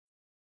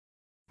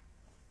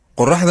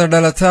qorraxda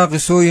dhalataa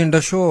qisooyin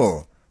dhasho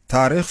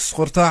taariikh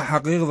qortaa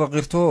xaqiiqda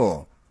qirto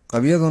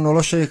qabyadu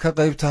noloshay ka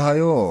qayb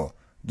tahayoo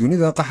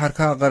dunida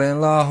qaxarka qareen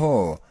laaho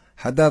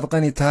haddaad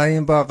qani tahay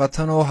in baa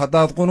qatanoo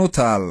haddaad qunu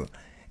taal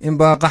in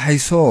baa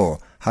qaxayso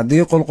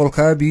haddii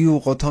qolqolkaa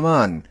biyuu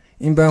qotomaan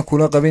in baan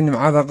kula qabin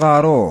nimcada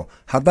qaaro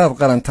haddaad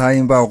qaran tahay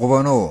in baa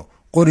qubano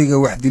qoriga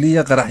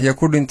waxdiliya qaraxya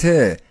ku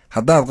dhintee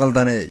haddaad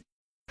qaldanay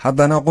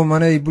haddana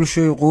qumanay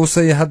bulshoy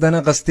quusay haddana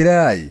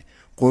qastilaay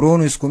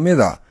quruun isku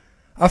mida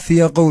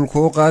afiya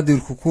qowlkoo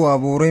qaadirku ku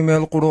abuuray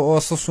meel quro oo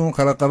sasuun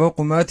kala qaba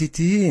qumaati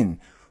tihiin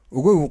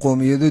uga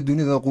qoomiyado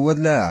dunida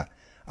quwadla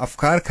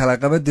afkaar kala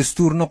qaba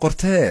dastuurna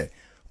qortee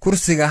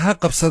kursiga ha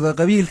qabsada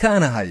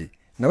qabiilkaan ahay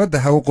nabadda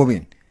ha u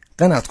qobin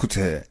qanaad ku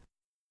tahe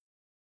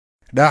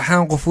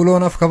dhaaxaan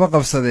qufuloon afkaba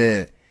qabsadee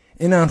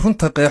inaan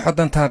runta qeexo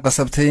dantaa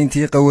qasabtay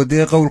intii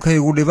qawadee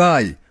qowlkaygu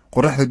dhibaay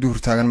qorraxda duhur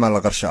taagan maa la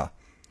qarshaa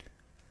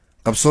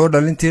qabsoo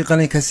dhalintii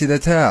qalinka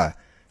sidataa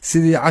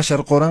sidii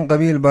cashar qoran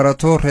qabiil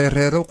barato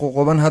reereero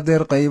qoqoban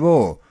haddeer qaybo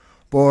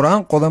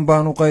booraan qodan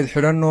baanu qayd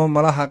xidhannoo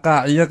malaha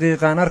qaaciyo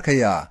qiiqaan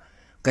arkayaa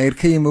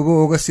qayrkay maba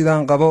oga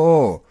sidaan qaba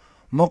oo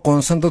ma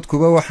qoonsan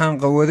dadkuba waxaan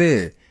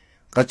qawadee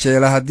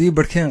qajeela haddii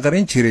badhkeen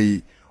qarin jiray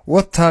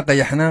wataa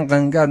qayaxnaan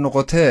qangaadh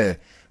noqotee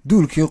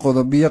duulkii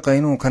qodobiyo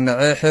qaynuunka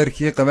nacee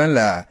xeerkii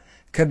qabanla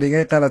ka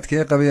dhigay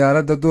qaladkee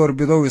qabyaaladda door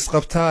bidow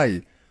isqabtaay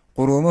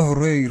quruumo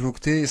horreey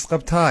rogtay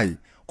isqabtaay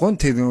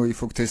qoonteeduna way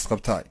fogtay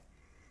isqabtaay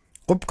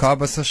qubkaa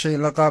basashay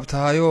la qaab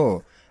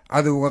tahayoo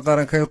cadowga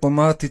qarankay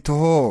qumaati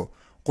tahoo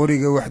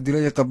qoriga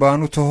waxdilay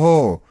qabaanu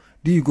tahoo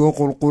dhiigoo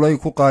qulqulay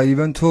ku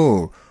qaayibanto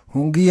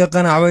hungiya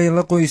qanac bay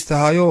la qoys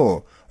tahayoo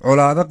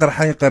colaado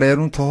qarxay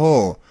qareerun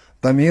tahoo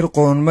damiir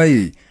qoonmay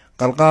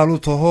qalqaalu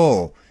tahoo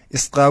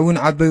isqaawin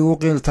cad bay u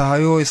qiil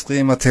tahayoo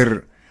isqiimatir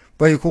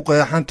bay ku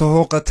qeexan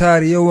tahoo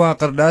qataariya waa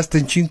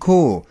qardhaastan jinko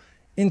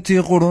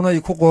intii qurunay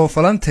ku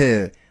qoofalantee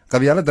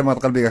qabyaaladda maad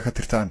qalbiga ka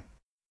tirtaan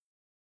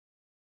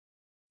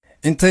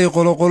intay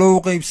qoloqolo u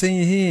qaybsan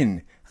yihiin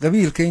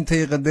qabiilka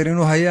intay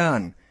qadarinu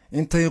hayaan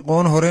intay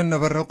qoon hore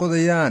nabarra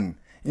qodayaan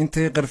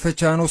intay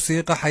qarfajaan u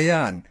sii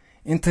qaxayaan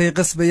intay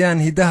qasbayaan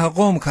hiddaha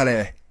qoomka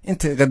leh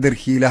intay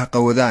qadarkiilah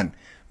qawadaan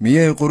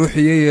miyay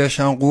quruxiyo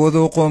yeeshaan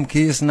quwadoo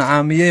qoomkii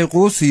isnacaa miyay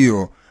quusiyo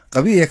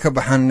qabiya ka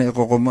baxan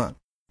qoqomaan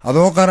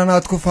adoo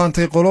qaranaad ku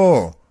faantay qolo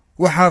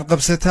waxaad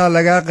qabsataa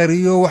lagaa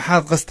qariyo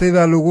waxaad qastay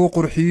baa laguu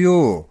qurxiyo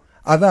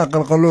adaa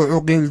qalqalloocu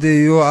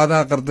qiildeeyo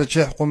adaa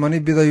qardajeex qumani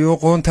bidayo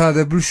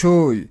qoontaada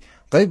bulshooy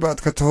qayb baad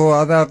ka tahoo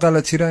adaa qala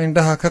jira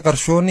indhaha ka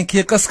qarshoo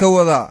ninkii qaska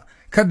wada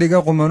ka dhiga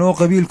qumanoo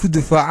qabiil ku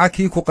dufaaca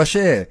kii ku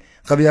qashee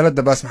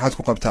qabyaaladda baas maxaad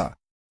ku qabtaa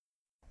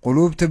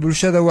quluubta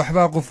bulshada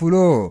waxbaa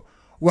qufulo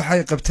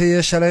waxay qabtay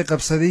ee shalay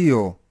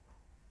qabsadiyo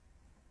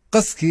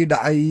qaskii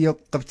dhacay iyo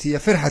qabtiya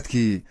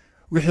firxadkii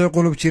wixii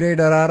qulub jiray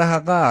dharaaraha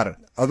qaar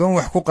adoon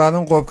wax ku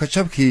qaadan qoobka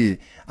jabkii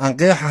aan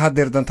qeexa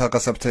haddeer dantaa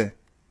qasabte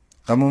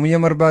qamuumiye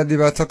mar baad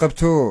dhibaato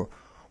qabto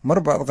mar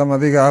baad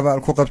qamadiga abaal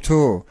ku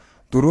qabto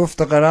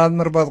duruufta qadhaad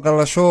mar baad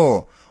qallasho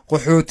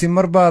qaxooti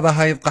mar baad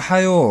ahayd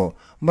qaxayo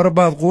mar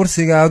baad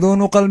quursiga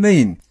adoon u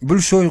qalmayn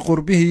bulshooy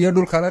qurbihii iyo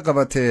dhulkale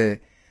qabatee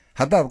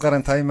haddaad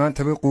qaran tahay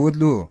maantaba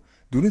quwadlo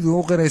dunidu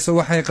u qirayso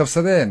waxay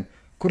qabsadeen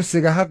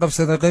kursiga ha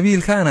qabsada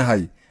qabiilkaan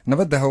ahay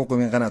nabadda ha u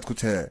qabin qanaad ku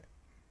tee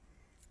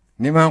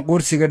nimaan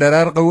quursiga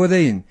dharaar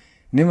qawadayn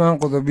nimaan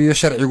qodobiyo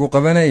sharcigu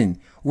qabanayn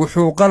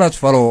wuxuu qalad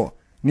falo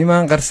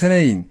nimaan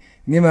qarsanayn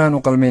nimaanu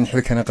qalmayn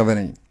xilkana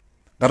qabanayn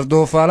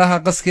qardoofaalaha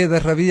qaskeeda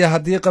rabiya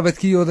haddii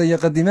qabadkiyooda iyo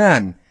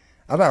qadimaan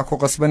adaa ku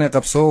qasbanay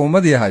qabsoo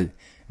ummad yahay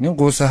nin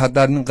quusa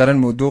haddaad nin qaran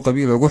moodoo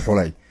qabiil ugu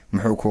xulay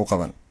muxuu kuu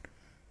qaban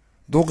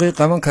duuqii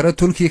qaban kara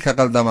tulkii ka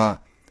qaldamaa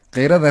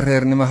qayrada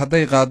reernimo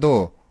hadday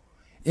qaaddo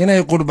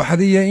inay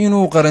qudhbaxdiyo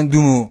inuu qaran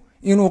dumo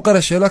inuu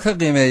qarasheelo ka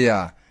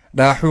qiimeeyaa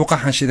dhaaxuu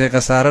qaxan shiday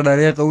khasaare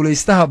dhalee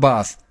qowlaystaha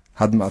baas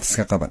hadmaad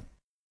iska qaban